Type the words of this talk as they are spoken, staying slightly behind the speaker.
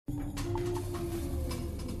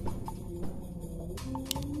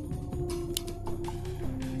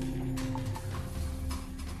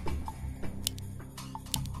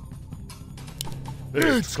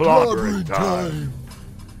It's clobbering time!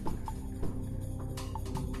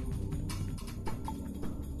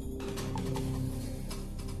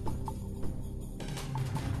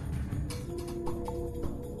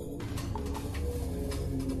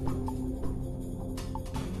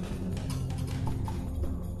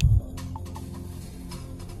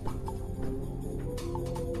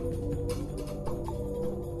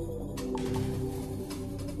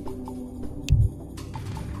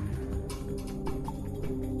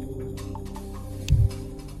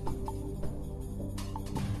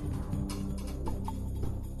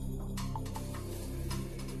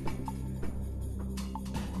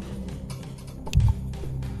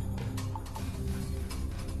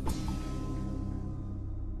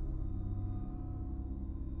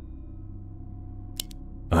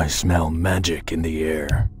 I smell magic in the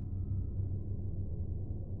air.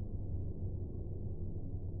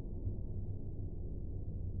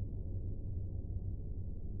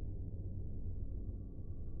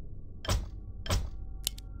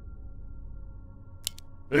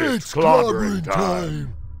 It's clobbering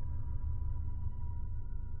time!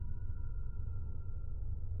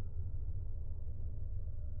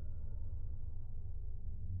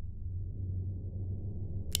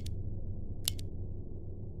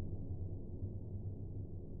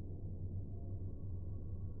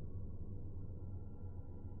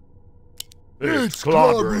 It's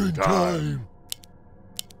clobbering time!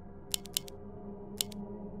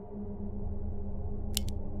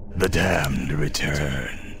 The damned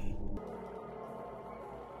return.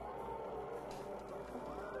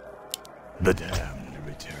 The damned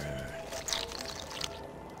return.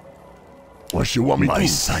 What you want me to do? My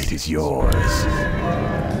sight is yours.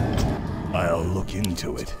 I'll look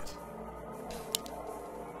into it.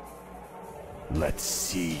 Let's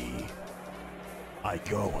see. I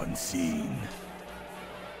go unseen.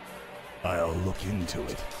 I'll look into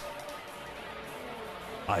it.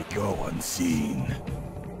 I go unseen.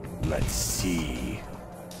 Let's see.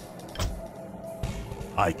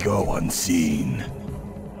 I go unseen.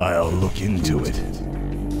 I'll look into it.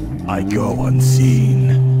 I go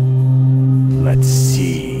unseen. Let's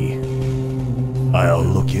see. I'll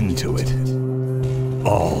look into it.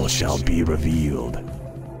 All shall be revealed.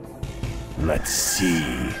 Let's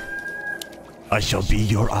see. I shall be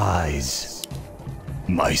your eyes.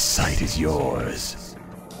 My sight is yours.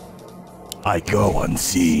 I go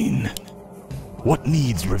unseen. What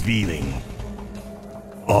needs revealing?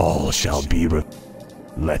 All shall be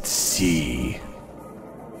Let's see.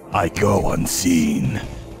 I go unseen.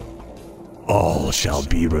 All shall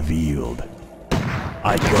be revealed.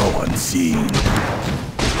 I go unseen.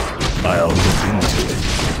 I'll look into it.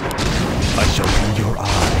 I shall be your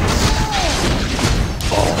eyes.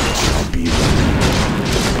 All shall be revealed.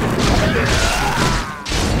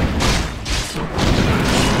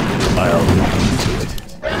 I'll look into it.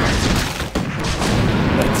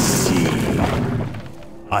 Let's see.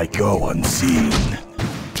 I go unseen.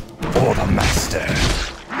 For the master.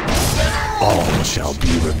 All shall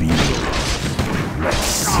be revealed. Let's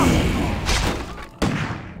see.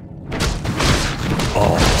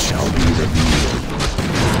 All shall be revealed.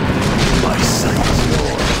 My sight is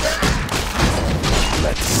yours.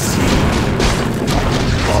 Let's see.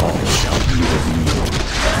 All shall be revealed.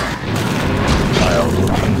 I'll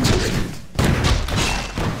look into it.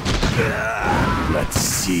 Let's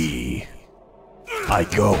see. I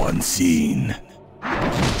go unseen.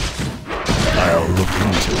 I'll look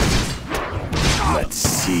into it. Let's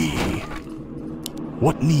see.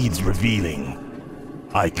 What needs revealing?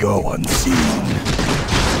 I go unseen.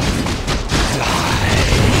 Die.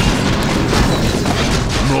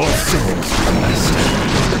 More souls for the master.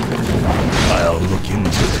 I'll look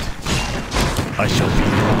into it. I shall be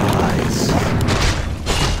your eyes.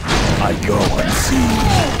 I go unseen.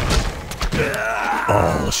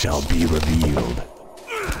 All shall be revealed.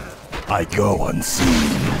 I go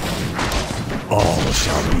unseen. All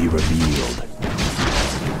shall be revealed.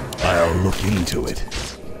 I'll look into it.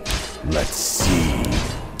 Let's see.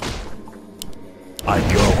 I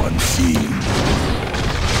go unseen.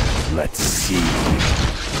 Let's see.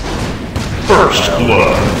 First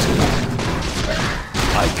blood.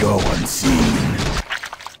 I go unseen.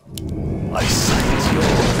 My sight is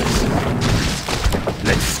yours.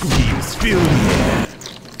 Let screams fill the air.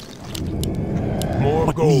 More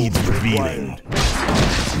what gold needs revealing?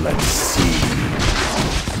 Let's see.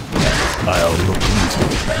 I'll look into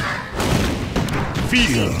it.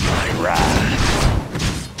 Feel my wrath.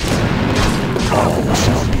 All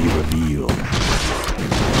shall be revealed.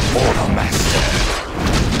 For the master.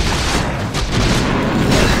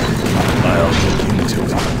 I'll look into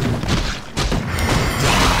it.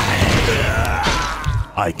 Die.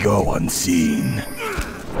 I go unseen.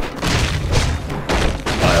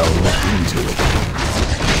 I'll look into it.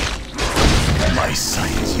 My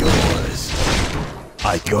sight is yours.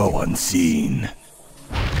 I go unseen.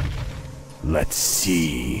 Let's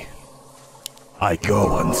see. I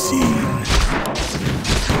go unseen.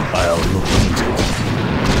 I'll look into it.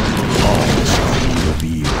 All shall be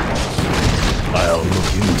revealed. I'll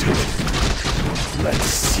look into it. Let's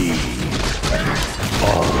see.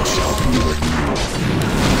 All shall be revealed.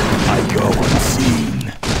 I go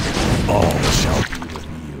unseen. All shall be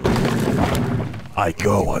revealed. I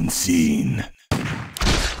go unseen.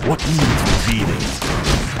 What needs revealing?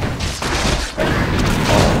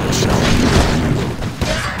 All shall be revealed.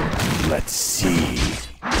 Let's see.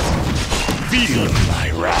 Feel my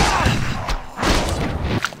wrath.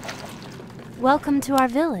 Welcome to our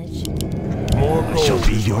village. More I shall gold.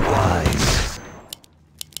 be your eyes.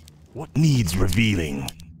 What needs revealing?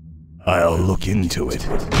 I'll look into it.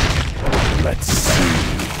 Let's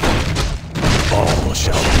see. All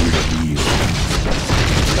shall be revealed.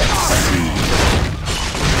 Let's see.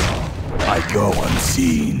 I go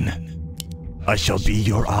unseen. I shall be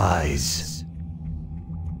your eyes.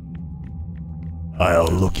 I'll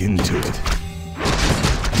look into it.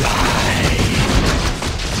 Die.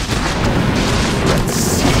 Let's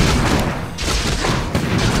see.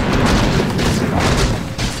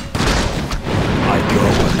 I go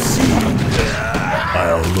unseen.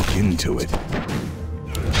 I'll look into it.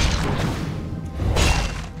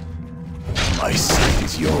 My sight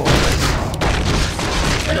is yours.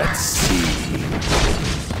 Let's see.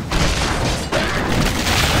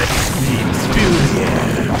 Let screams fill the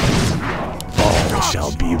air. All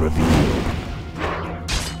shall be revealed.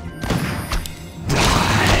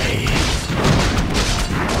 Die.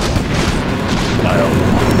 I'll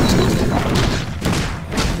look into it.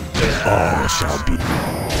 All shall be.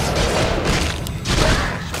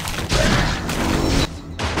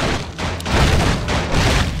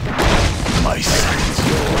 My sight is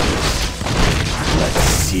yours. Let's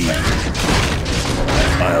see.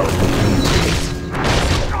 I'll look into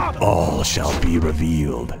it. All shall be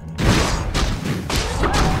revealed.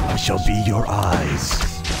 I shall be your eyes.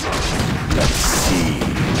 Let's see.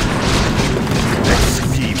 Let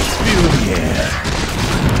screams fill the air.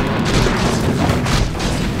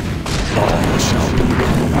 All shall be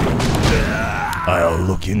revealed. I'll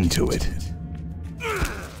look into it.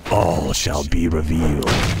 All shall be revealed.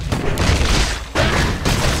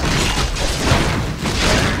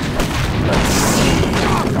 Let's see.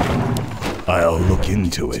 I'll look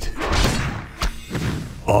into it.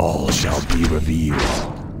 All shall be revealed.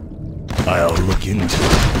 I'll look into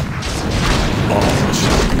it. All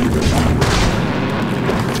shall be revealed.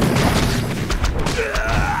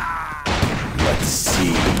 Let's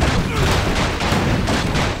see.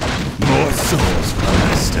 More souls for the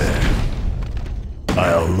master.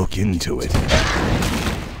 I'll look into it.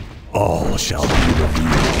 All shall be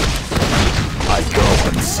revealed. I go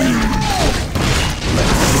unseen.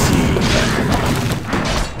 Let's see.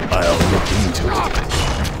 I'll look into it.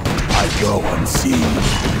 I go unseen.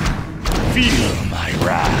 Feel my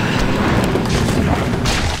wrath.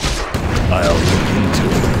 I'll look into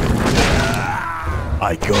it.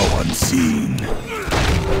 I go unseen.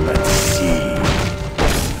 Let's see.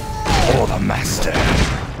 For the master.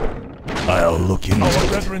 I'll look into Our it.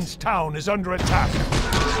 brethren's town is under attack.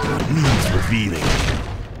 What needs revealing?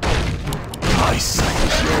 My sight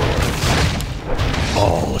is yours.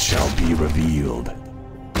 All shall be revealed.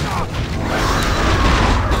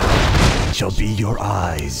 Shall be your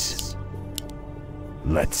eyes.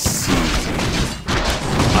 Let's see.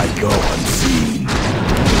 I go unseen.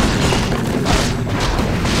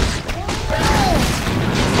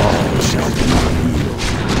 All shall be revealed.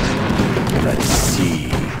 Let's see.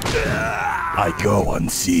 I go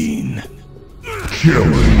unseen.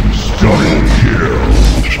 Killing, double kill,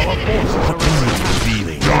 Our forces What are needs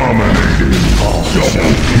revealing? dominating, All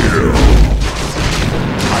double kill,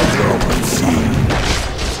 I go unseen.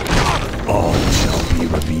 All shall be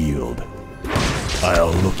revealed.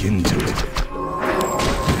 I'll look into it.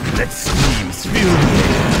 Let screams fill the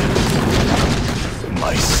air.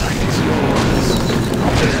 My sight is yours.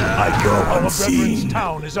 I go Our brethren's unseen.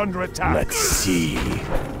 town is under attack. Let's see.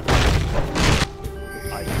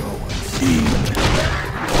 I go unseen.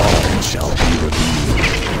 All shall be revealed.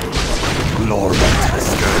 Glory to the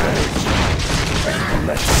scourge.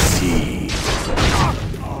 Let's see.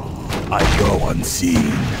 I go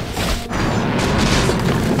unseen.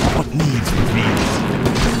 What needs revealing?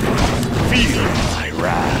 Feel my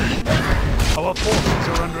wrath. Our forces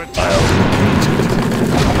are under attack. I'll look into it.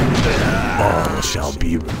 All shall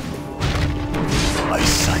be. My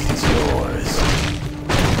sight is yours.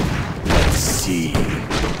 see.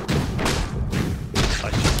 I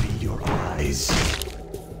shall be your eyes.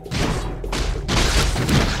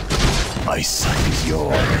 My sight is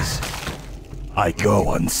yours. I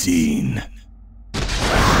go unseen.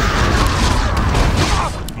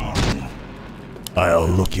 I'll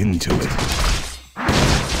look into it.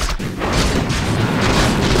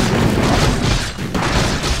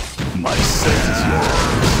 My sight is yours.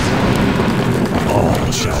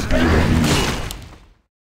 All shall be revealed.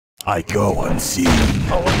 I go unseen.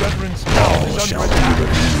 Our veteran's town All is shall under be attack.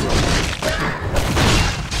 revealed.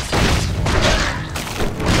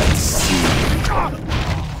 Let's see.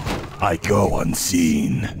 I go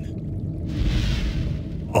unseen.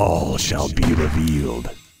 All shall be revealed.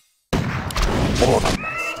 Order,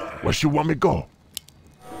 master. Where you want me go?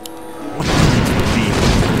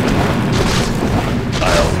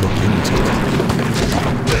 I'll look into it.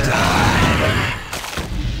 Die.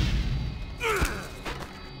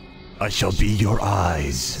 I shall be your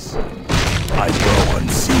eyes. I go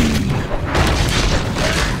unseen.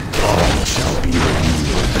 All shall be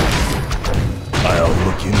revealed. I'll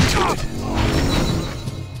look into it.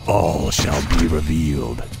 All shall be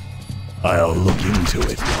revealed. I'll look into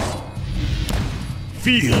it.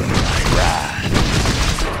 Feel my wrath.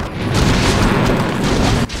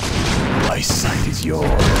 My sight is yours.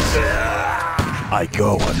 I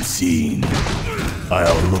go unseen.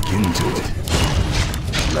 I'll look into it.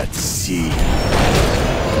 Let's see.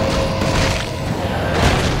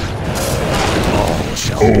 All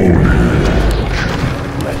shall be revealed.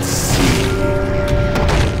 Let's see.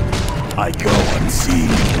 I go unseen.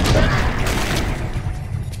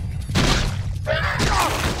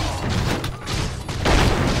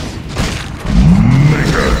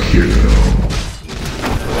 Mega kill.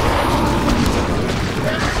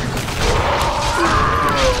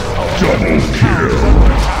 Double kill.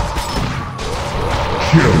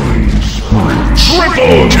 Killing spree.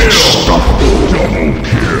 Triple kill. Unstoppable. Double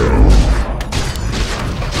kill.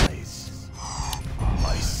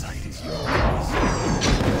 My sight is yours.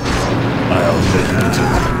 I'll look into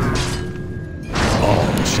it.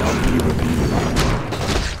 All shall be revealed.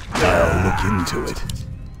 I'll look into it.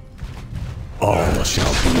 All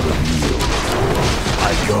shall be revealed.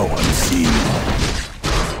 I go unseen.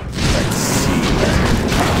 Let's see.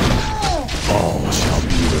 All shall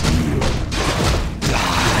be revealed.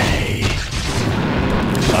 Die.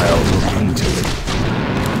 I'll look into it.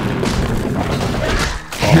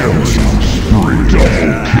 All shall be Spree.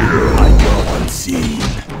 Double kill. I go unseen.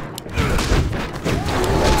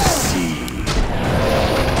 Let's see.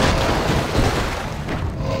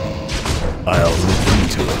 I'll look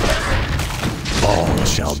into it. All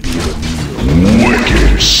shall be revealed.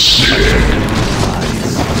 Wicked sick.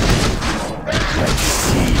 Eyes. Let's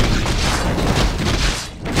see.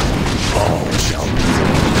 All shall be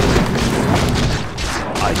revealed.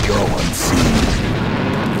 I go unseen.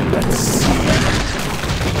 Let's see.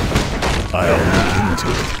 I'll look into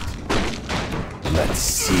it. Let's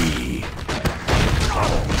see.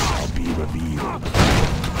 All shall be revealed.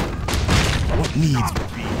 What needs to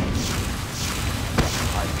be?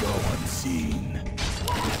 I go unseen.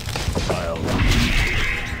 I'll look into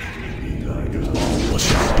it. All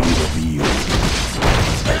shall be revealed.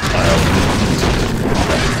 I'll look into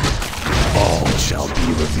it. All shall be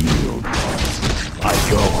revealed. I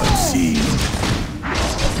go unseen.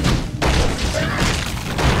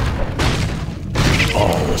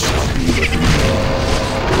 All shall be revealed.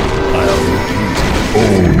 I'll look into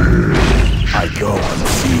it. I go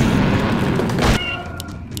unseen.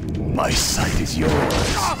 My sight is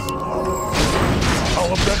yours.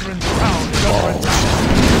 Our veteran's town is under All attack. shall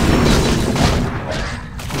be revealed.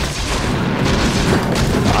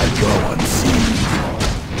 I go unseen.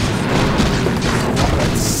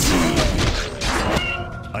 Let's see.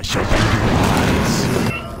 I shall be your eyes.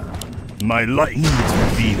 My light needs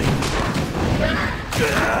revealing.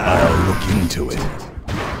 I'll look into it.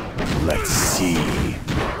 Let's see.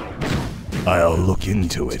 I'll look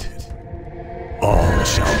into it. All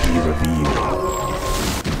shall be revealed.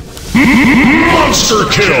 Monster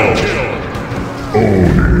kill.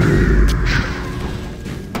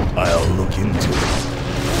 I'll look into it.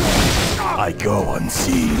 I go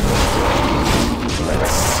unseen.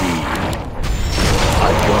 Let's see.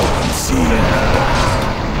 I go unseen.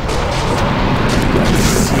 Let's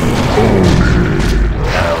see.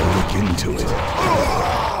 I'll look into it.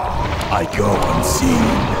 I go unseen.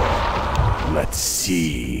 Let's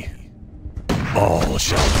see. All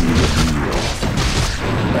shall be revealed.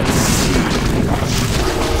 Let's see.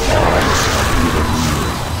 All shall be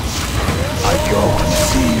revealed. I go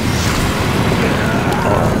unseen.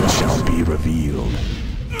 All shall be revealed.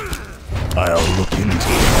 I'll look into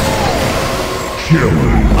it.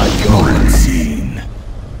 I go unseen.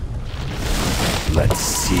 Let's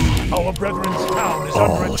see. Our brethren's town is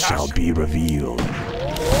under All attack. shall be revealed.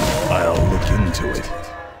 I'll look into it.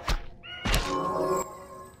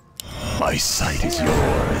 My sight is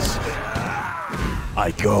yours.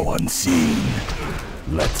 I go unseen.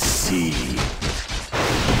 Let's see.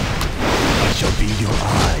 I shall be your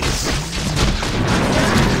eyes.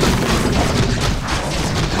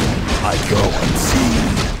 I go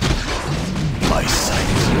unseen. My sight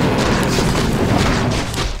is yours.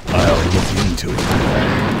 I'll look into it.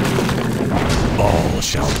 All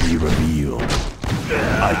shall be revealed.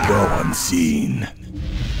 I go unseen.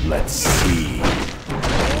 Let's see.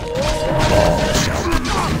 All shall be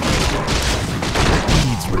revealed.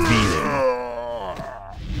 Needs revealing.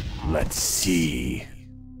 Let's see.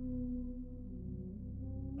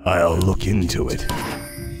 I'll look into it.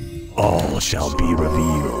 All shall be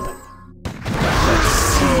revealed. Let's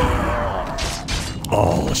see.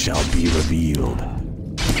 All shall be revealed.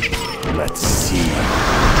 Let's see.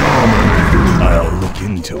 I'll look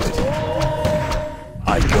into it.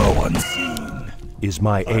 I go unseen. Is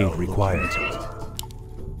my aid required?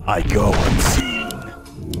 I go unseen.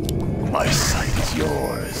 My sight is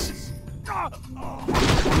yours.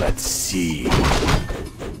 Let's see.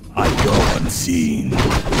 I go unseen.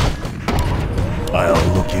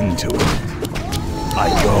 I'll look into it. I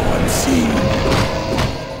go unseen.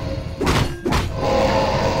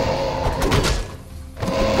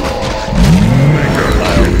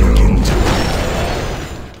 I'll look into it.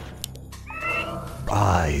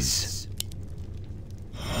 Eyes.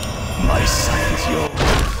 My sight is yours.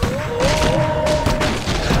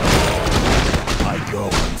 I go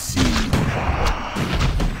unseen.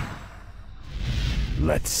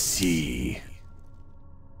 Let's see.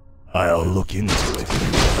 I'll look into it.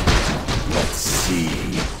 Let's see.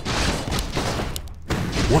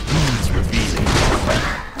 What needs revealing?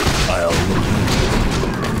 I'll look into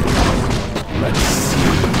it. Let's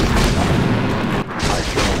see. I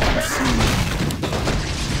go unseen.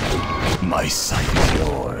 My sight is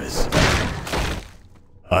yours.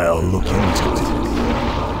 I'll look into it.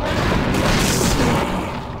 Let's see.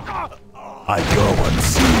 I go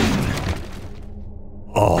unseen.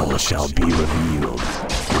 All shall be revealed.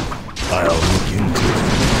 I'll look into it.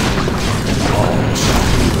 All shall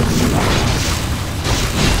be revealed.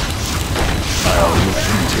 I'll look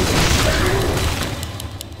into it.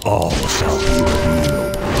 All shall be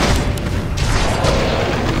revealed.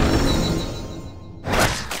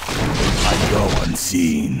 I go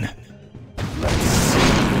unseen. Let's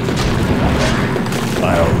see.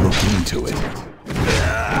 I'll look into it.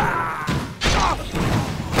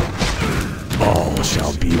 All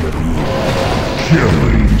shall be revealed.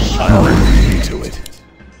 I'll look into it.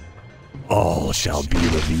 All shall be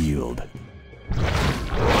revealed.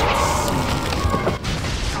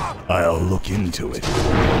 I'll look into it.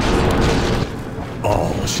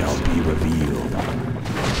 All shall be revealed.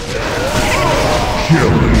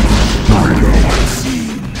 I'll go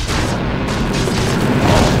unseen.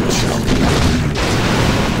 All shall be revealed.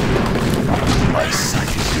 My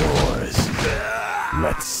sight is yours.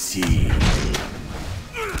 Let's see.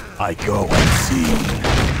 I go unseen.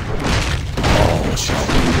 All shall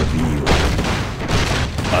be revealed.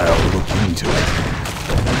 I'll look into it.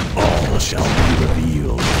 All shall be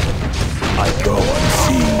revealed. I go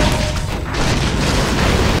unseen.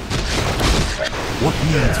 What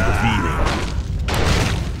needs revealing?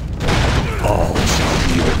 All shall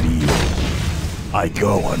be revealed. I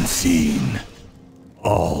go unseen.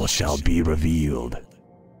 All shall be revealed.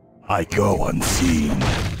 I go unseen.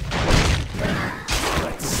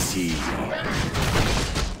 Let's see.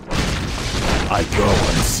 I go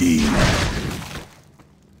unseen.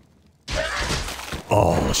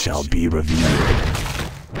 All shall be revealed.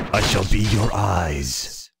 I shall be your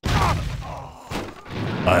eyes.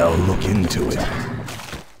 I'll look into it.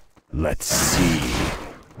 Let's see.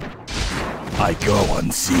 I go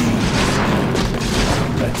unseen.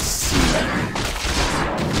 Let's see.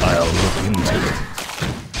 I'll look into it.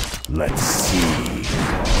 Let's see.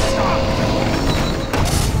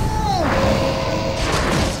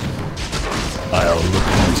 I'll look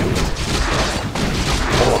into it.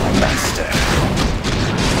 Oh, Master.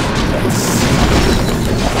 Let's see.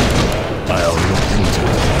 I'll look into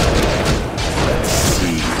it. Let's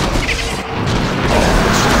see.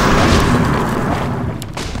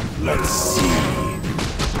 Let's see.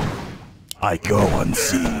 I go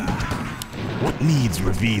unseen. What needs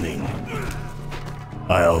revealing?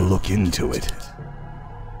 I'll look into it.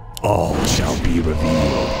 All shall be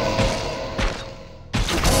revealed.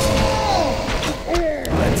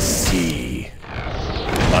 Let's see.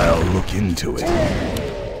 I'll look into it.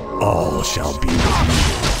 All shall be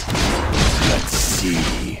revealed. Let's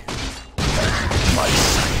see. My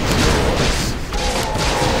sight is yours.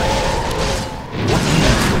 What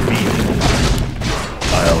needs revealing?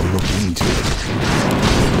 I'll look into it.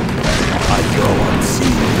 I go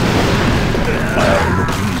unseen. I'll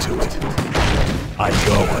look into it. I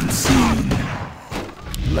go unseen.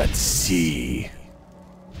 Let's see.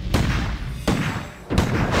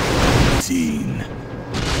 Seen.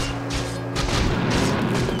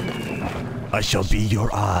 I shall be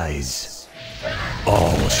your eyes.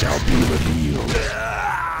 All shall be revealed.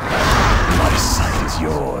 My sight is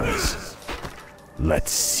yours.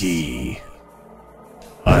 Let's see.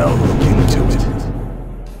 I'll look into it.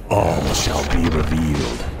 All shall be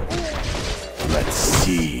revealed. Let's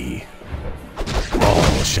see.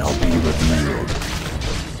 All shall be revealed.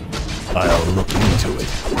 I'll look into it.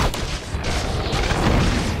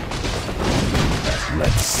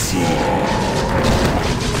 Let's see.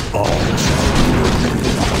 All shall be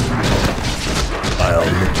revealed.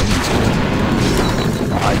 I'll look into it.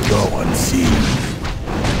 I go unseen.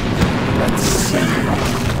 Let's see.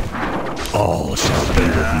 All shall be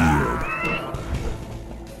revealed.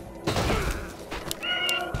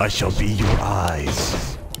 I shall be your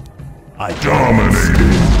eyes. I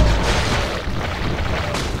Dominating.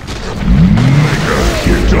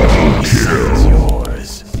 Double kill.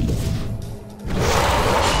 Yours.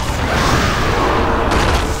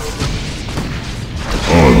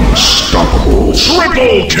 Unstoppable.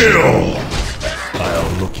 Triple kill.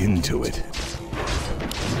 I'll look into it.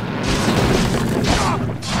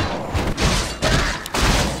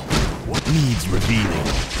 What needs revealing?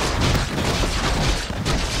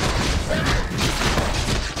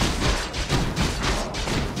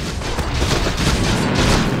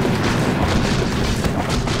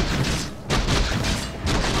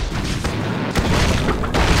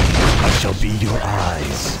 I shall be your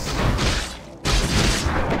eyes.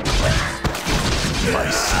 My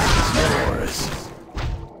sight is yours.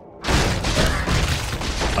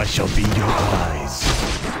 I shall be your eyes.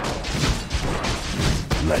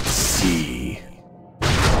 Let's see.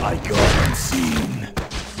 I go unseen.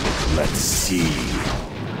 Let's see.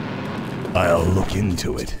 I'll look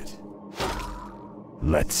into it.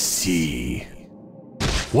 Let's see.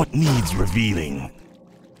 What needs revealing?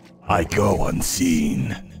 I go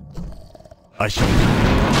unseen. I shall be.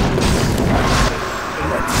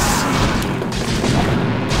 Let's see.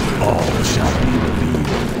 All shall be revealed.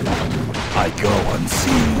 I go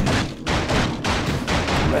unseen.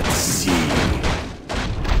 Let's see.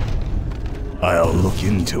 I'll look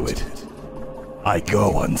into it. I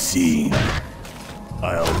go unseen.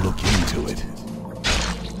 I'll look into it.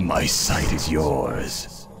 My sight is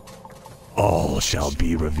yours. All shall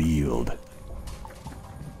be revealed.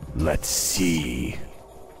 Let's see.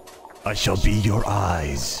 I shall be your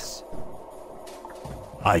eyes.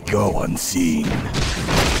 I go unseen.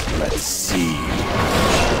 Let's see.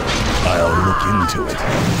 I'll look into it.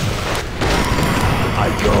 I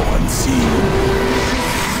go unseen.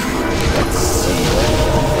 Let's see.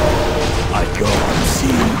 I go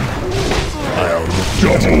unseen. I'll look into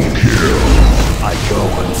it. Double kill. I go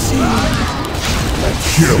unseen. Let's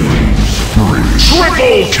Killing spree.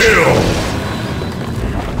 Triple kill.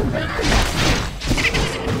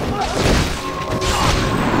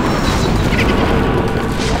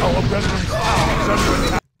 Our brethren's town is under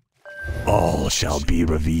attack. All shall be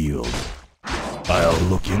revealed. I'll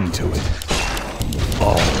look into it.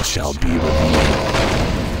 All shall be revealed.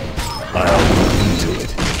 I'll look into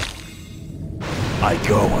it. I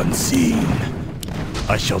go unseen.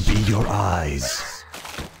 I shall be your eyes.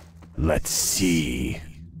 Let's see.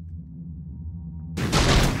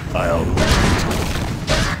 I'll look into it.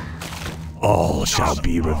 All shall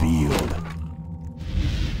be revealed.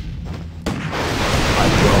 I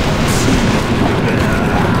go unseen.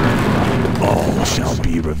 All shall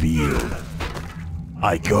be revealed.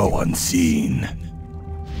 I go unseen.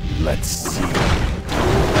 Let's see.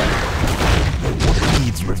 What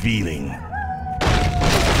needs revealing?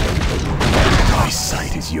 My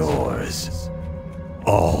sight is yours.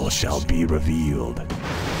 All shall be revealed.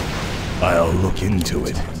 I'll look into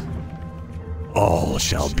it. All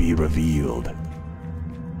shall be revealed.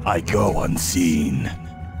 I go unseen.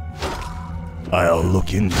 I'll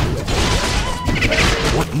look into it.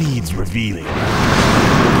 What needs revealing?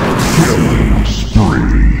 Killing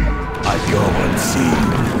spree. I go unseen.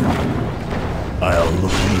 I'll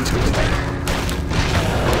look into it.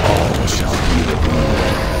 All shall be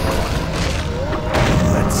revealed.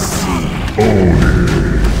 Let's see.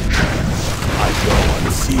 Ownage. I go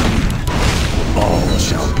unseen. All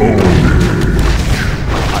shall be revealed. Ownage.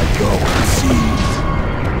 I go unseen.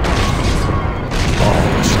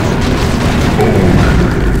 All shall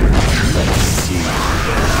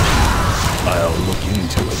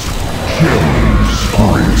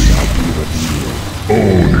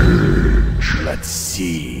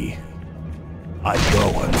I go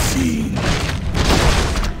unseen.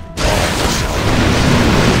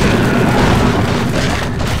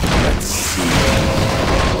 Let's see.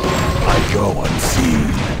 I go unseen.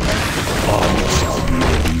 All shall be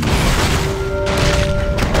revealed.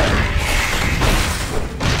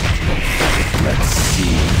 Let's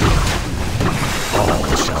see. All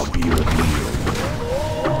shall be revealed.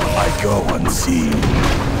 I go unseen.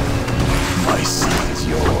 My sight is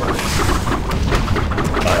yours.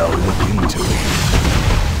 I'll look into it.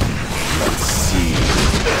 Let's see.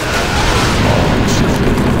 All shall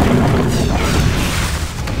be revealed.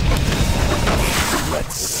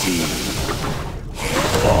 Let's see.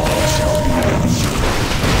 All shall be revealed.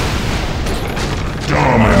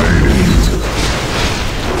 Dominating.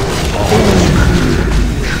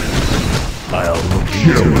 I'll look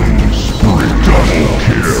into it. Double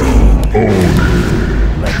kill.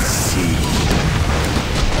 Let's see.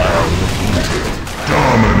 I'll look into it.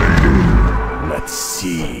 Dominating. Let's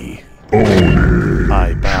see. Own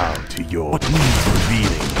I bow to your what needs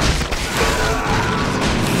revealing.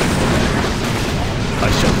 I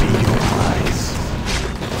shall be your eyes.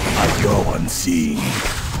 I go unseen.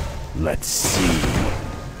 Let's see.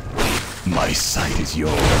 My sight is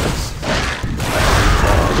yours.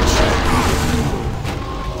 All shall be revealed.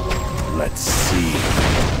 Let's see.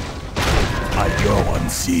 I go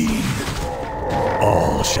unseen.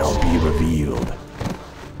 All shall be revealed.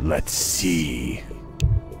 Let's see.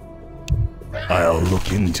 I'll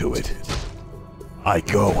look into it. I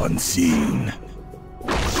go unseen.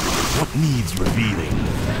 What needs revealing?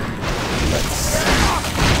 Let's see.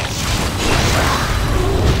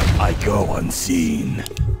 I go unseen.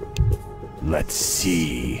 Let's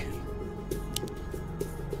see.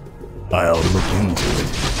 I'll look into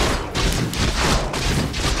it.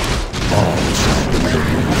 All shall be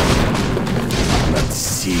revealed. Let's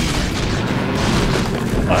see.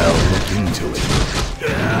 I'll look into it.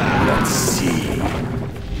 Let's see.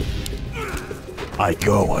 I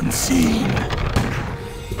go unseen.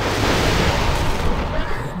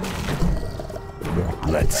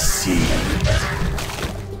 Let's see.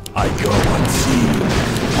 I go unseen.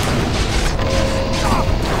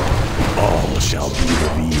 All shall be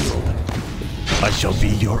revealed. I shall be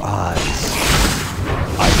your eyes.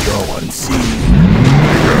 I go unseen.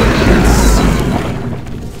 Let's see.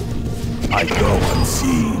 I go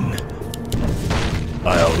unseen.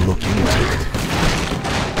 I'll look into it.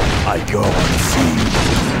 I go unseen.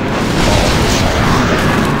 All shall be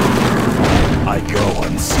revealed. I go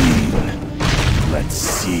unseen. Let's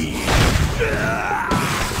see.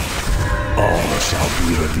 All shall be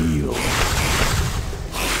revealed.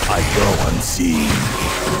 I go unseen.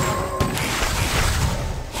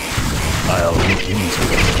 I'll look into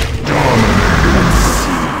it. Let's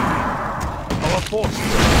see. Our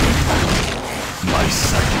forces. My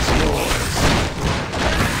sight is yours.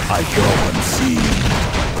 I go unseen.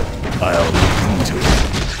 I'll look into it.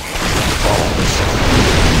 All shall be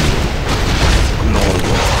revealed. Nor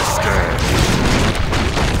will I scare.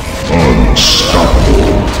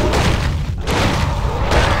 unstoppable.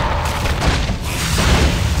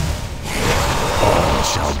 All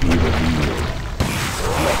shall be revealed.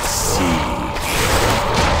 Let's see.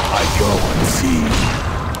 I go unseen.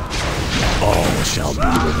 All shall be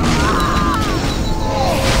revealed.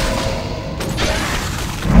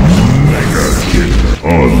 Mega hit.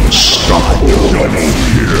 Unstoppable. Double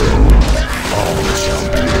kill. All shall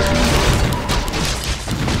be revealed.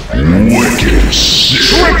 Wicked sick.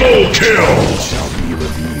 Triple kill. All shall be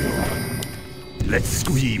revealed. Let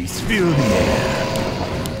screams fill the air.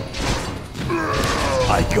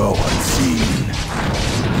 I go unseen.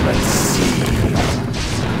 Let's see.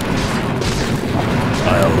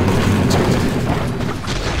 I'll look into it.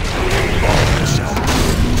 All shall be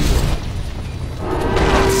revealed.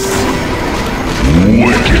 Let's see.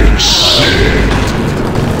 Wicked sick.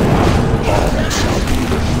 All shall be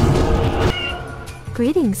revealed.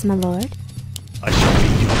 Greetings, my lord. I shall be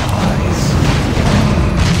your eyes.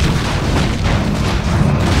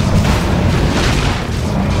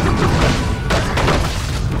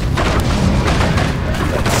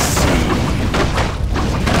 Let's see.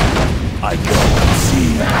 I go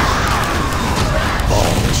unseen.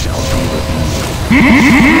 All shall be revealed.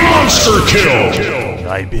 Monster kill.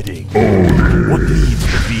 Thy bidding. Own What needs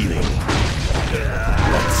revealing?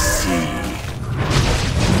 Let's see.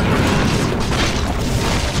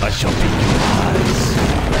 I shall be your eyes.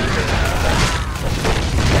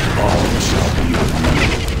 All shall be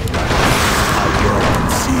revealed. I go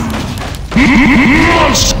unseen.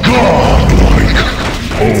 Monster godlike.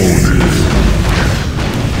 Own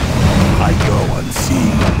I go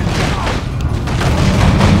unseen.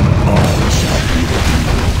 All shall be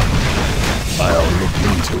revealed. I'll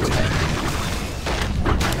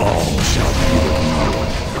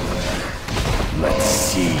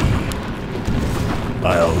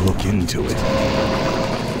I'll look into it.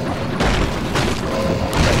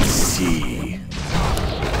 Let's see.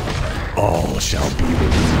 All shall be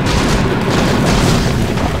revealed.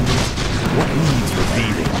 What needs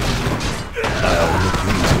revealing? I'll look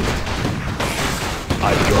into it.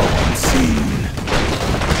 I go unseen.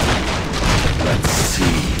 Let's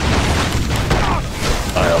see.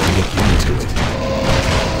 I'll look into it.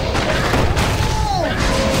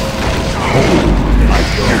 I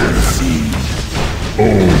go unseen.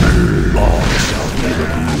 All shall be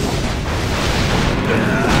revealed.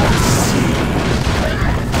 Let's see.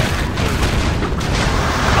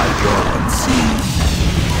 I go unseen.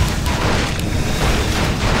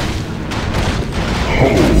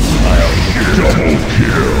 I'll double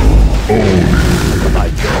kill. I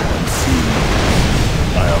go unseen.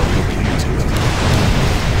 I'll look into it.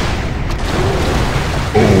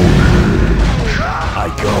 I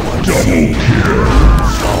go unseen.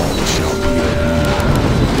 All shall be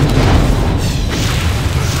revealed.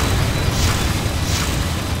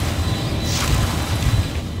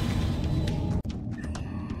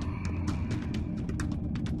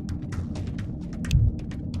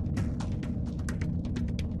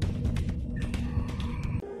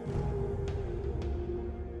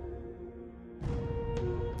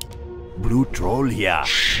 Blue troll here.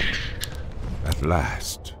 At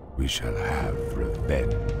last, we shall have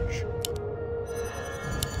revenge.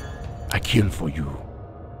 I kill for you.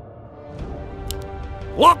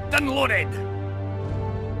 Locked and loaded.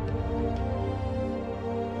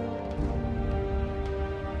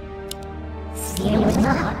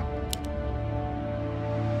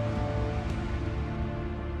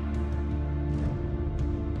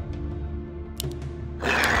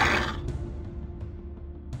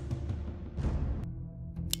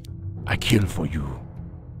 I kill for you.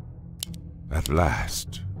 At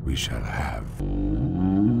last, we shall have.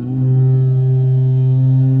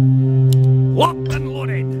 Locked and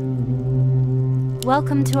loaded.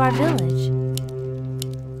 Welcome to our village.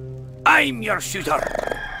 I'm your shooter.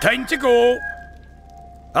 Time to go.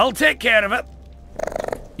 I'll take care of it.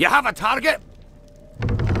 You have a target?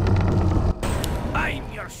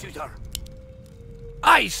 I'm your shooter.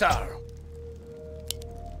 Aye, sir.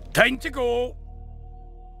 Time to go.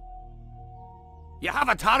 You have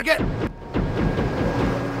a target?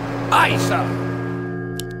 Aye,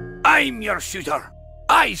 sir. I'm your shooter.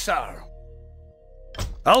 Aye, sir.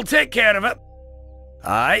 I'll take care of it.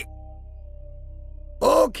 Aye.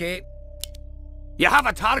 Okay. You have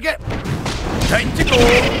a target? Time to go.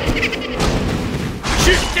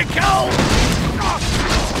 Shoot to kill.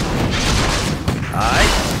 Aye.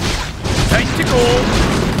 Time to go.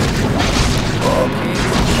 Okay.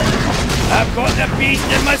 I've got the beast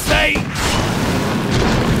in my sights.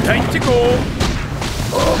 Time to go.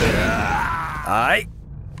 Okay. Aye.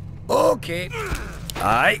 Okay.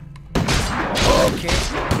 Aye. Okay.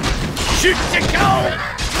 Shoot to kill.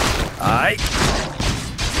 Aye.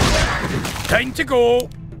 Time to go.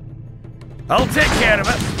 I'll take care of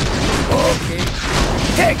it. Okay.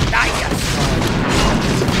 Take that, yes.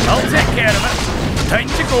 I'll take care of it. Time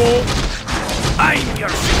to go. I'm your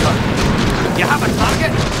shooter. You have a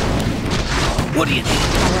target? What do you need?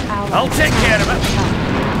 I'll take care of it.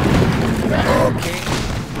 Okay.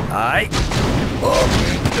 Aye.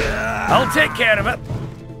 Okay. I'll take care of it.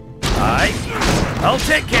 Aye. I'll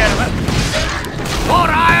take care of it. For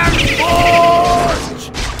Iron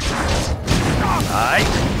Forge! Aye.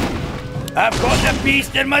 I've got the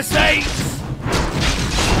beast in my sights.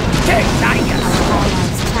 Take that, yes.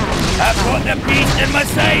 I've got the beast in my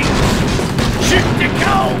sights. Shoot to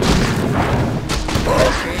kill.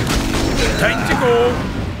 Okay. Time to go.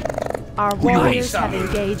 Our warriors Nice. have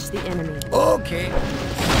engaged the enemy. Okay.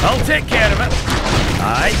 I'll take care of it.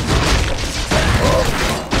 Aye. Okay.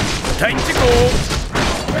 Time to go.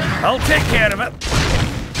 I'll take care of it.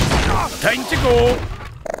 Time to go.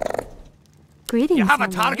 Greetings, You have a my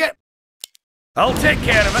lord. target? I'll take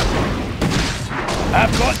care of it.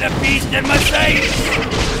 I've got the beast in my sights.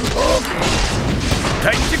 Okay.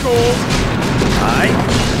 Time to go. Aye.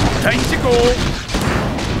 Time to go.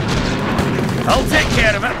 I'll take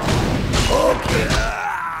care of it. Okay.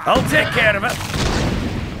 I'll take care of it.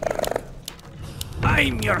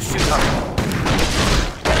 I'm your shooter.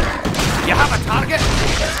 You have a target?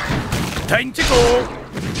 Time to go.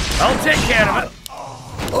 I'll take care of it.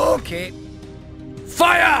 Okay.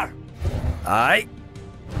 Fire! Aye.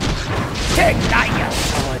 Take that, you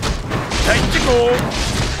solid. Time to go.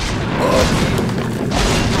 Okay.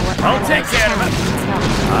 I'll take care of it.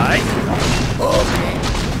 Aye. Okay.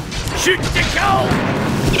 Shoot to kill!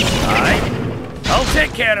 Aye. I'll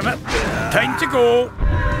take care of it. Time to go.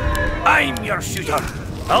 I'm your shooter.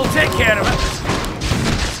 I'll take care of it.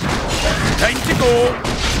 Time to go.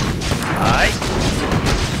 Aye.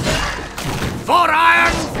 For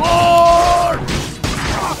Iron Forge!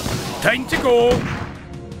 Time to go.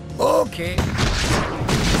 Okay.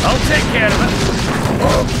 I'll take care of it.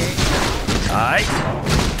 Okay. Aye.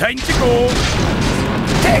 Time to go.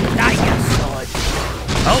 Take that, you sword.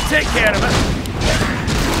 I'll take care of it.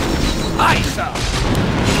 Aye, sir.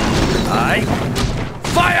 Aye.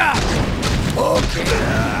 Fire! Okay.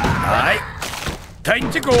 Aye.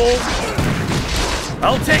 Time to go.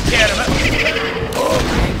 I'll take care of it.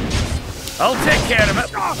 Okay. I'll take care of it.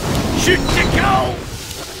 Shoot to kill!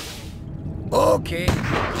 Okay.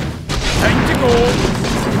 Time to go.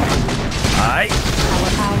 Aye.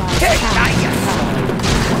 Take that, you sword.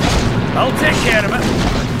 I'll take care of it.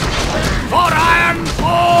 For Iron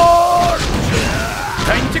Forge!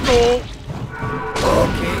 Time to go.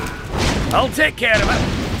 Okay. I'll take care of it.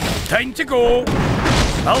 Time to go.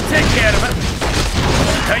 I'll take care of it.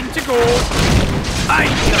 Time to go. I'm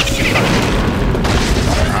your shooter.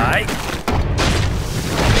 Aye.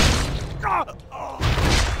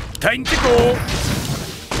 Time to go.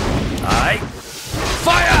 Aye.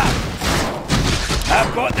 Fire!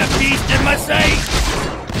 I've got the beast in my sight.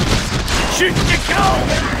 Shoot to kill.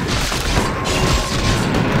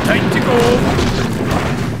 Time to go.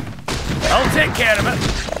 I'll take care of it.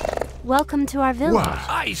 Welcome to our village. What?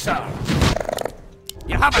 Aye, sir.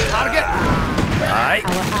 You have a target? Aye.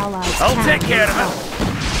 Our allies I'll can take care of help.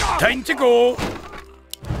 it. Time to go.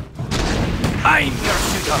 I'm your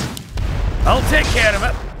shooter. I'll take care of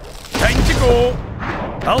it. Time to go.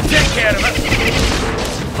 I'll take care of it.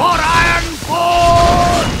 For Iron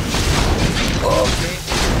Forge! Okay.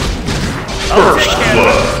 I'll take care of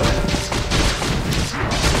it.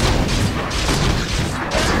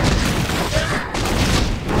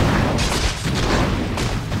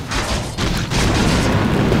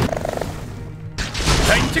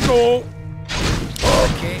 Time to go.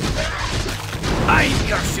 Okay. I'm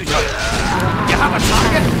your shooter. You have a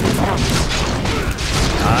target?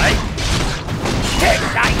 Aye. Take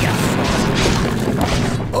that, you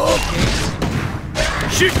sword. Okay.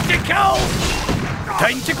 Shoot to kill.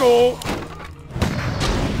 Time to go.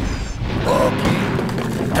 Okay.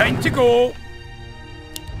 Time to go.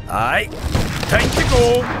 Aye. Time to go.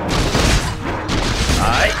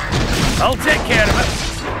 Aye. I'll take care of it.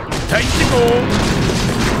 Time to go.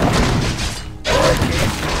 Okay.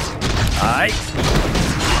 Aye.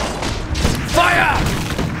 Fire!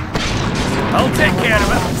 I'll take care of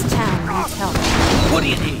it. This town needs help. What do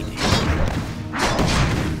you need?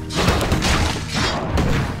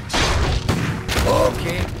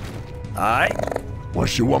 Okay. Aye.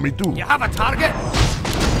 What you want me to do? You have a target?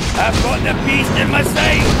 I've got the beast in my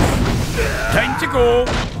sight. Time to go.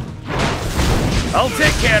 I'll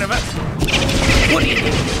take care of it. What do you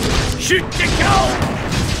need? Shoot to kill.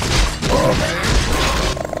 Okay.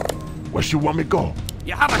 Where you want me go?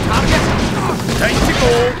 You have a target? Time to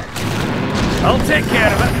go. I'll take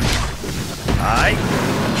care of it. Aye.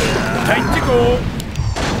 Time to go.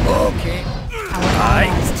 Okay. Our Aye.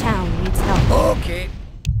 allies town needs help. Okay.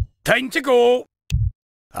 Time to go.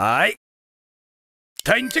 Aye.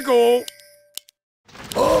 Time to go.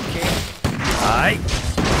 Okay. Aye.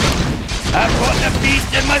 I've got the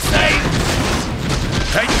beast in my sight.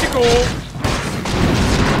 Time to go.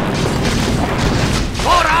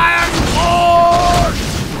 For Iron Forge!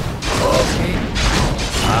 Okay.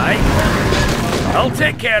 Aye. I'll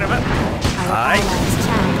take care of it. Our Aye. allies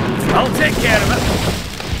town needs help. I'll take care of it.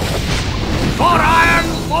 For Iron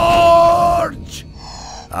Forge!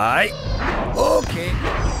 Aye. Okay.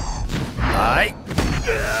 Aye.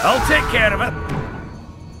 I'll take care of it.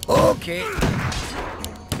 Okay.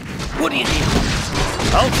 What do you need?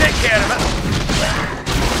 I'll take care of it.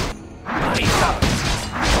 Aye, sir.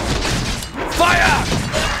 Fire!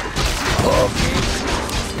 Okay.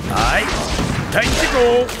 Aye. Time to go.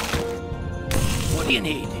 What do you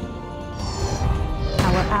need?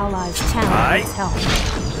 Our allies town Aye. needs help.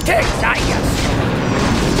 Take that, yes!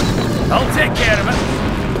 I'll take care of it.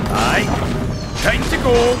 Aye. Time to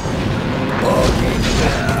go. Okay.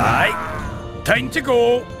 Aye. Time to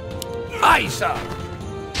go. Aye, sir.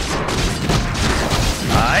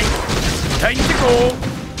 Aye. Time to go.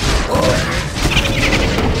 Okay.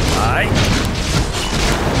 Aye.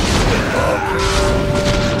 Okay.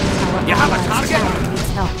 Our You have a allies target? town needs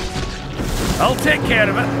help. I'll take care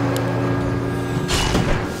of it.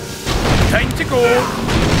 Time to go.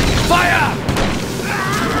 Fire!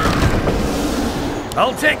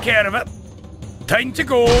 I'll take care of it. Time to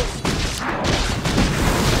go.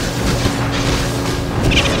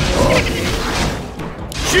 Okay.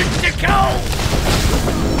 Shoot to kill!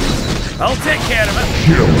 I'll take care of it.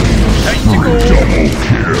 Time to go. Double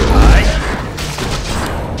kill. Aye.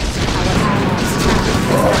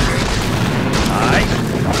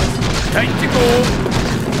 Time to go.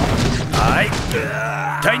 Aye.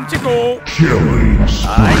 Time to go. Killing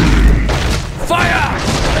Aye. Fire!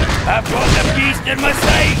 I've got the beast in my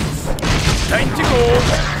sights. Time to go.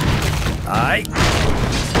 Aye.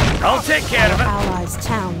 I'll take care of Our it. allies'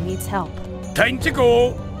 town needs help. Time to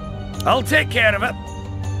go. I'll take care of it.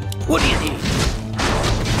 What do you need?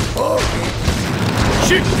 Okay.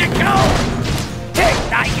 Shoot to kill! Take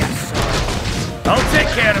that, you son! I'll take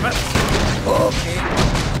care of it. Okay.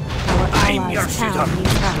 Our I'm your allies' town shooter.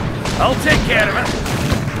 needs help. I'll take care of it.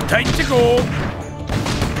 Time to go.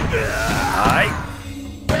 Aye.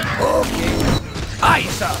 Okay. Aye,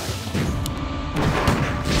 sir.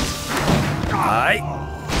 Aye.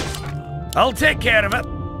 I'll take care of it.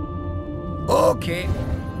 Okay.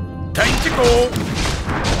 Time to go.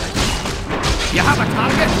 You have a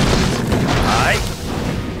target? Aye.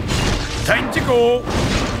 Time to go.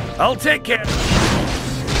 I'll take care of it.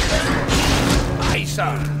 Aye,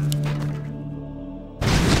 sir.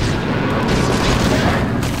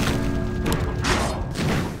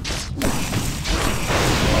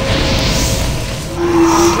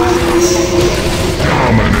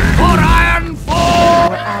 For Iron Four!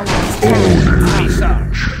 Our allies' town. Aye, sir.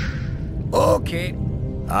 Okay.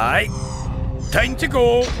 Aye. Time to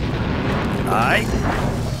go. Aye.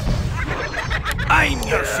 I'm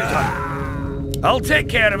your shooter. I'll take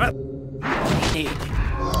care of it. Need.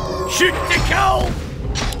 Shoot to kill.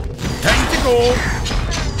 Time to go.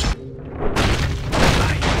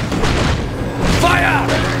 Aye. Fire!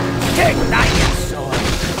 Take that, you sword.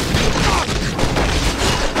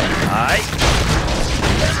 Aye.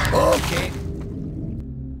 Okay.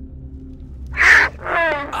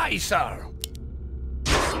 Aye, sir.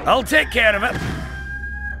 I'll take care of it.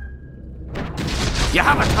 You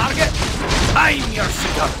have a target? I'm your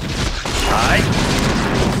shooter. Aye.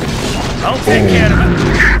 I'll take care of it.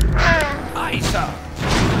 Aye, sir.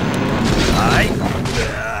 Aye.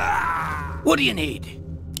 What do you need?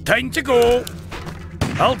 Time to go.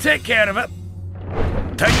 I'll take care of it.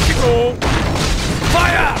 Time to go.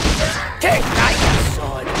 Fire! Take that, you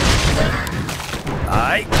sword.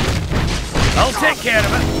 Aye. I'll take care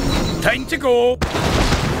of it. Time to go.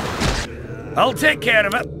 I'll take care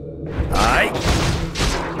of it. Aye.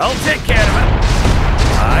 I'll take care of it.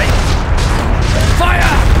 Aye.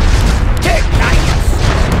 Fire! Take that, you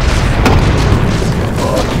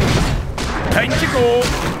sword. Time to go.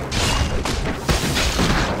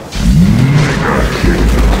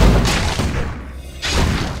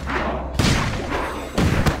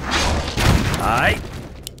 Aye.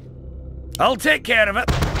 I'll take care of it.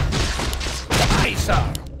 Aye,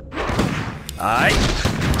 sir. Aye.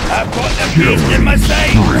 I've got the beast in my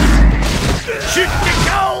sight. Shoot to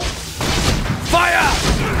kill. Fire.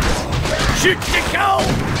 Shoot to kill.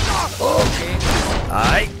 Okay.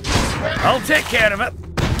 Aye. I'll take care of it.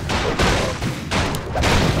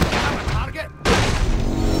 Have a target?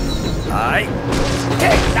 Aye.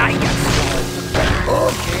 Take that, you sword.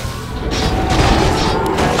 Okay.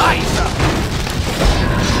 Aye, sir.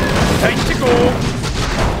 Time to go.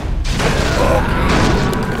 Okay.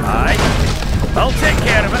 Aye. I'll take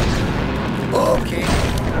care of it. Okay.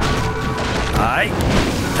 Aye.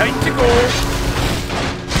 Time to go.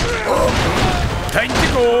 Okay. Time to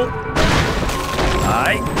go.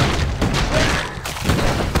 Aye.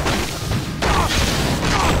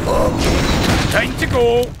 Okay. Time to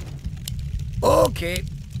go. Okay.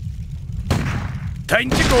 Time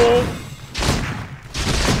to go.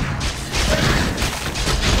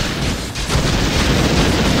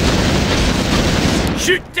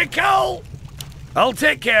 Shoot to kill! I'll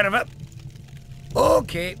take care of it.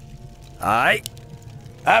 Okay. Aye.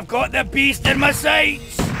 I've got the beast in my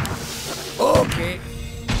sights. Okay.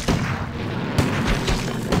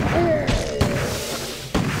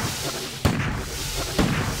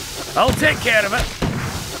 I'll take care of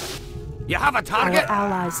it. You have a target? Our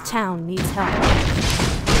allies' town needs help.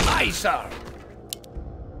 Aye, sir.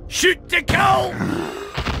 Shoot to kill!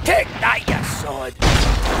 Take that, you sword.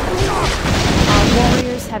 Our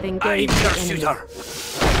warriors have I'm engaged your the enemy. shooter.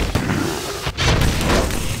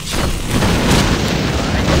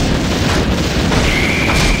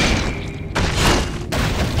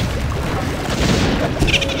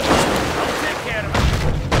 I'll take care of it.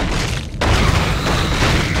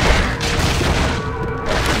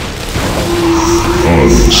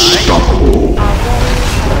 unstoppable.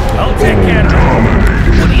 I'll take care of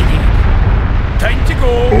it. What do you need? Time to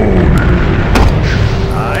go.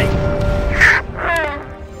 Aye.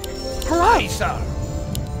 Hello. Aye, sir.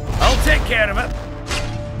 I'll take care of it.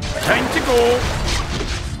 Time to go.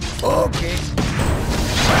 Okay.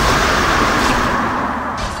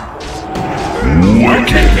 I'll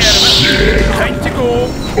take care of it. Time to go.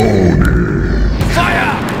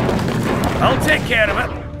 Fire! I'll take care of it.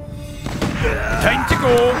 Time to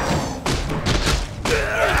go.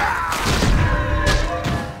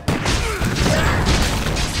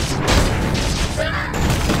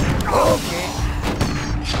 Okay.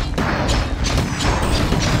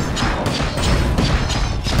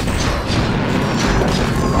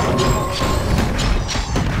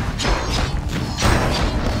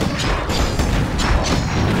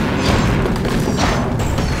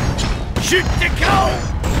 Shoot to kill!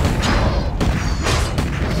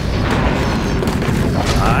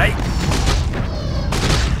 Aye.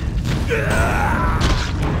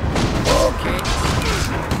 Okay.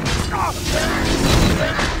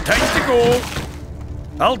 Time to go.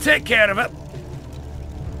 I'll take care of it.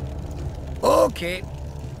 Okay.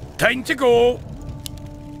 Time to go.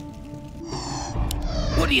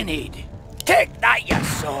 What do you need? Take that, you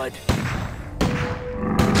sod!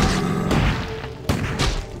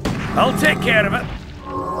 I'll take care of it.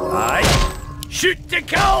 Aye. Shoot to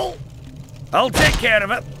kill! I'll take care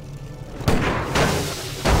of it.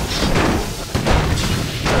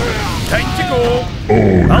 Time to go.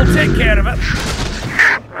 I'll take care of it.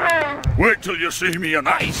 Wait till you see me in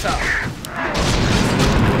Aye, sir.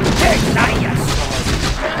 Take that, you sword.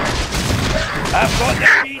 I've got the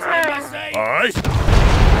beast in my sight. Aye.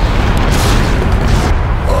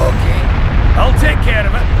 Okay. I'll take care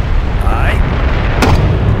of it. Aye.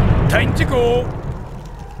 Time to go.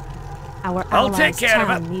 Our I'll take allies' care of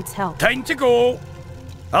town it. needs help. Time to go.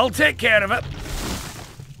 I'll take care of it.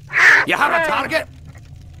 You have a target?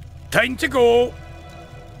 Time to go.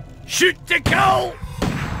 Shoot to kill!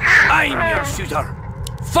 I'm your shooter.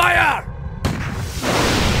 Fire!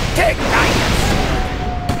 Take that!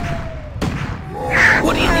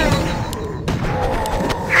 What do you need?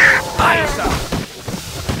 Aye, sir.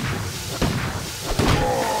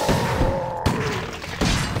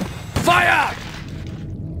 Fire!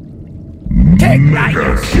 Take that!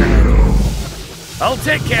 I'll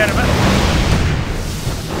take care of it.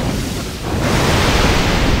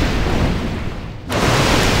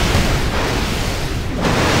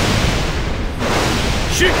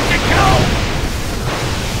 Shoot to kill!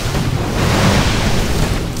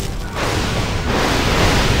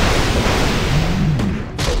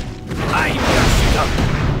 I'm your shooter.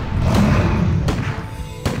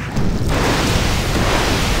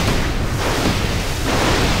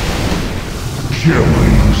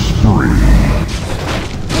 Killing spree.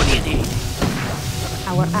 What do you need?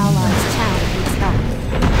 Our allies' town needs help.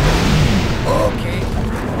 Okay.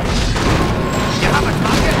 You have a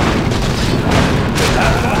target?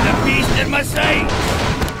 I've got the beast in my sight!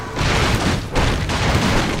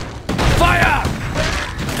 Fire!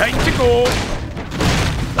 Time to go!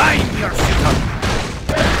 I'm your shooter!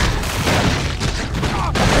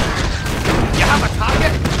 You have a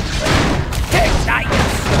target? Take that, you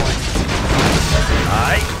sword!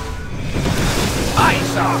 Aye. Aye,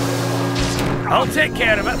 sir! I'll take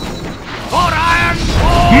care of it! For iron!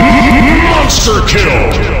 Monster kill!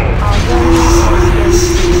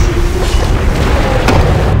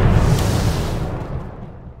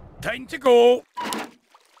 Time to go.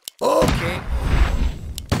 Okay.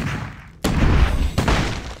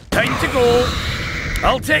 Time to go.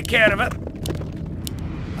 I'll take care of it.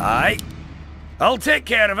 Aye. I'll take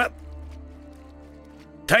care of it.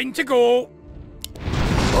 Time to go.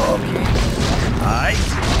 Okay. Aye.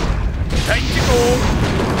 Time to go.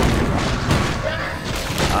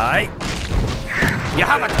 Aye. You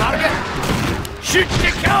have a target? Shoot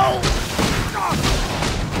to kill!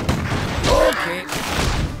 Okay.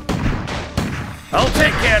 I'll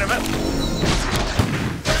take care of it.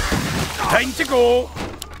 Time to go.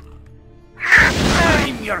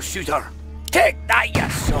 I'm your shooter. Take that, you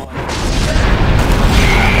sword.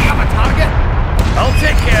 You have a target? I'll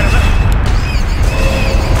take care of it.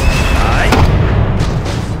 Aye.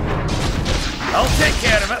 I'll take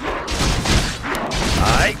care of it.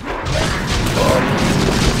 Aye.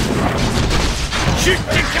 Shoot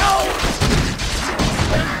to kill!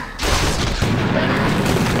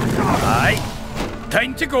 Aye.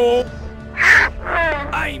 Time to go.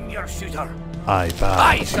 I'm your shooter. I bow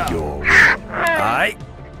Aye, to sir. your will. Aye.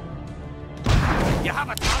 You have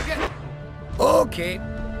a target? Okay.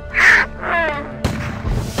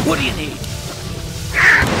 What do you need?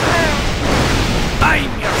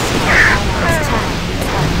 I'm your shooter. Allies' town needs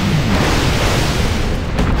help.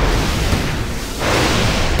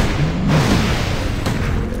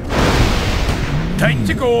 Time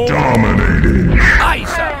to go. Dominating. Aye,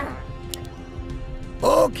 sir.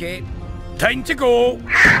 Okay. Time to go.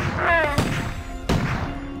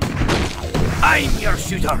 I'm your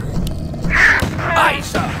shooter. Aye,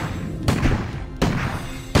 sir.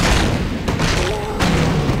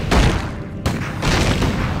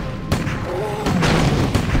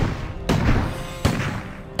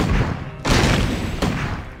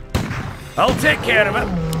 I'll take care of it.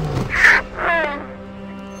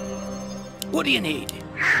 What do you need?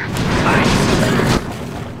 Aye,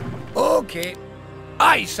 sir. Okay.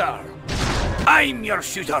 Aye, sir. I'm your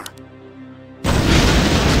shooter.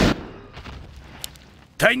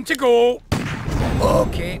 Time to go.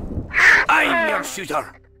 Okay. I'm your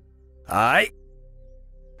shooter. Aye.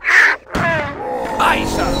 Aye,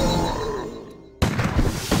 sir.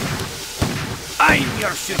 I'm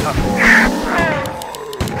your shooter.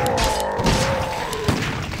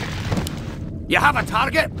 You have a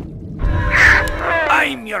target?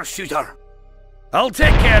 I'm your shooter. I'll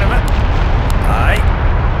take care of it. Aye.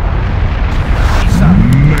 Aye, sir.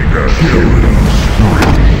 Mega killing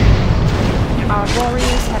spree. Our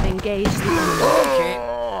warriors have engaged the enemy. Okay.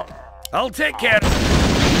 I'll take care of it.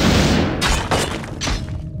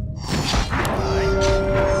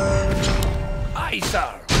 Aye,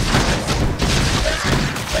 sir.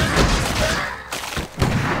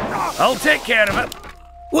 I'll take care of it.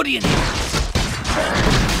 What do you need?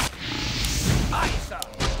 Aye, sir.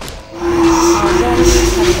 Our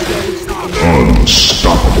warriors have engaged the enemy.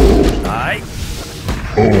 Unstoppable. Aye.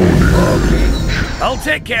 Ownage. I'll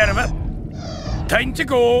take care of it. Time to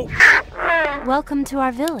go. Welcome to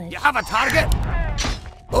our village. You have a target?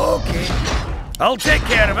 Okay. I'll take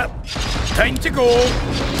care of it. Time to go.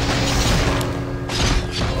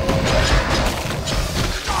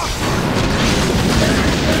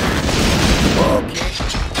 Okay.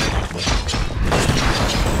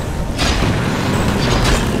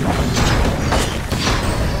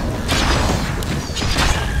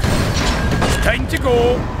 Time to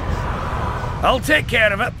go. I'll take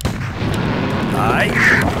care of it. Aye.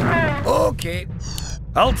 Okay.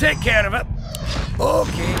 I'll take care of it.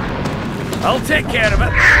 Okay. I'll take care of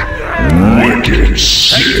it. Wicked Time to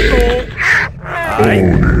sick. go. Aye.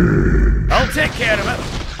 Ownage. I'll take care of it.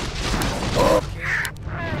 Okay.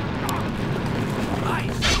 Aye.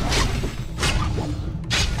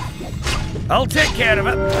 I'll take care of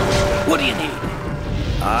it. What do you need?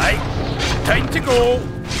 Aye. Time to go.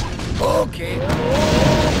 Okay.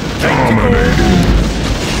 Time to go. Dominating.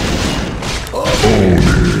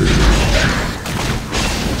 Ownage.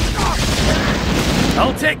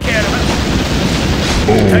 I'll take care of it.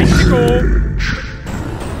 Time to go. Ownage.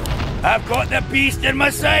 I've got the beast in my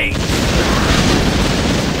sight.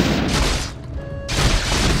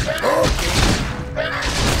 Okay.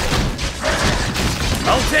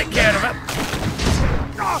 I'll take care of it.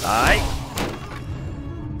 Aye.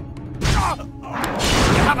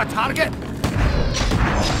 You have a target?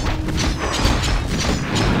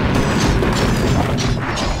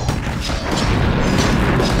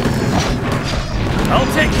 I'll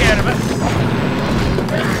take care of it.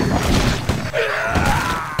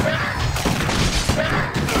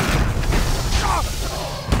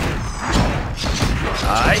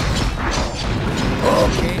 Aye.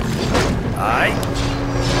 Okay. Aye.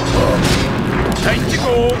 Okay. Time to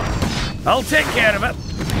go. I'll take care of it.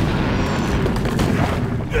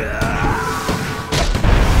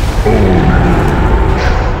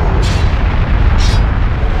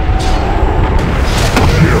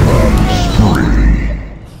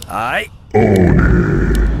 Aye.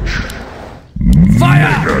 Ownage.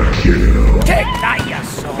 Fire! Mega kill. Take that, you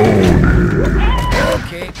son! Ownage.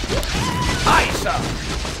 Okay. Aye, sir.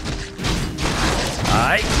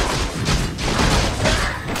 Aye.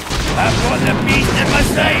 I've got the beast in my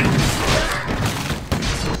sight.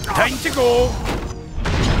 Time to go.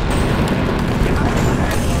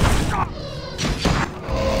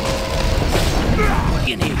 What do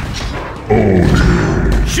you need?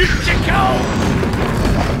 Ownage. Shoot to kill!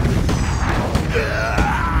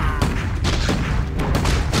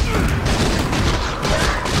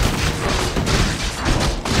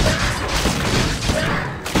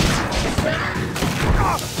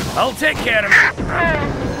 I'll take care of it.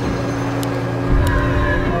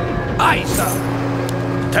 Aye, sir.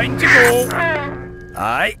 Time to go.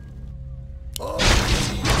 Aye.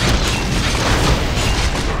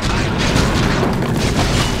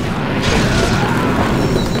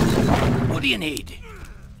 What do you need?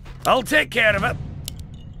 I'll take care of it.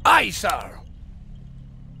 Aye, sir.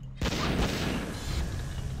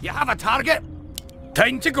 You have a target?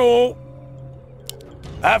 Time to go.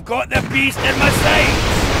 I've got the beast in my sight.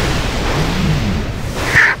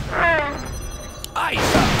 Aye,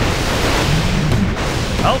 sir.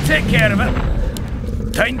 I'll take care of it.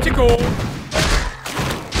 Time to go.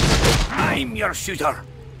 I'm your shooter.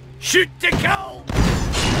 Shoot to kill!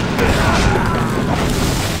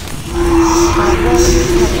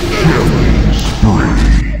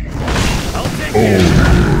 I'll take care of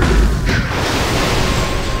it.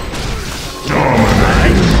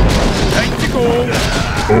 Time to go.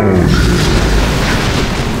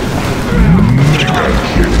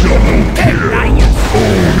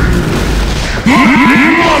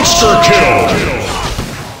 Monster kill!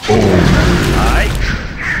 Aye.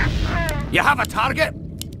 You have a target?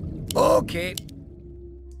 Okay.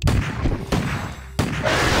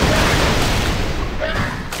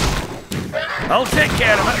 I'll take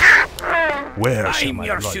care of it. Where shall I'm my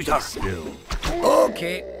your blood shooter. be spilled?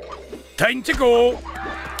 Okay. Time to go.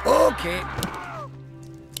 Okay.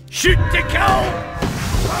 Shoot to kill.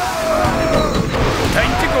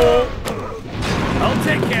 Time to go. I'll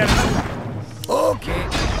take care of it. Okay.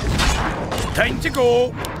 Time to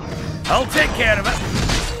go. I'll take care of it.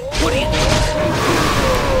 What do you do?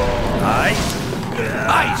 Aye.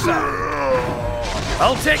 Aye, sir.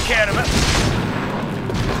 I'll take care of it.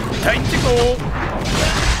 Time to go.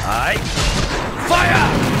 Aye. Fire!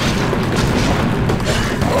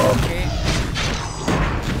 Okay.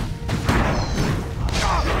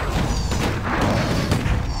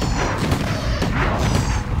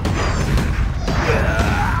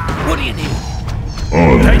 What do you need?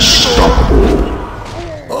 Unstoppable.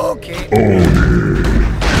 Okay.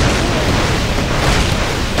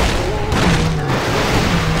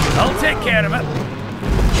 I'll take care of it.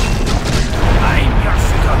 I'm your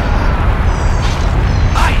shooter.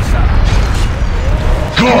 Aye, sir.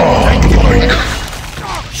 Godlike.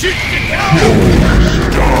 Shoot to kill.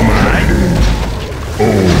 Dominate.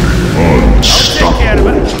 I'll take care of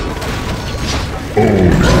it.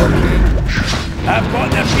 Unstoppable. I've got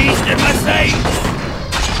the beast in my sights.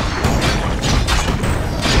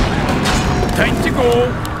 Time to go.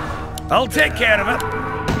 I'll take care of it.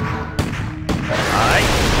 Aye.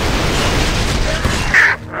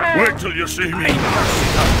 Wait till you see me. I'm your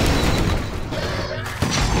shooter.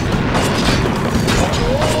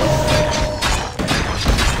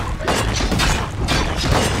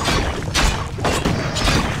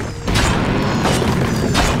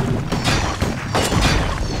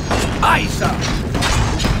 Aye, sir.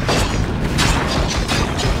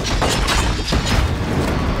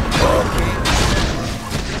 Okay.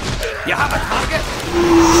 You have a target?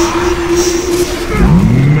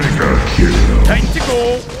 Mega kill. Time to go.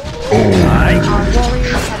 Aye.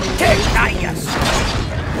 Take that, yes.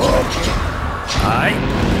 Okay. Aye.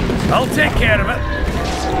 I'll take care of it.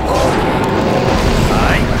 Okay.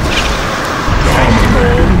 Aye. Time to go.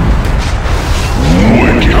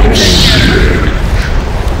 Wicked sick.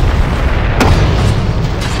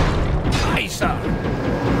 Aye, sir.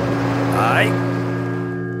 Aye.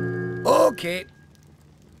 Okay.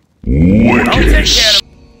 Wicked I'll take care of it.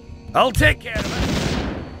 I'll take care of it.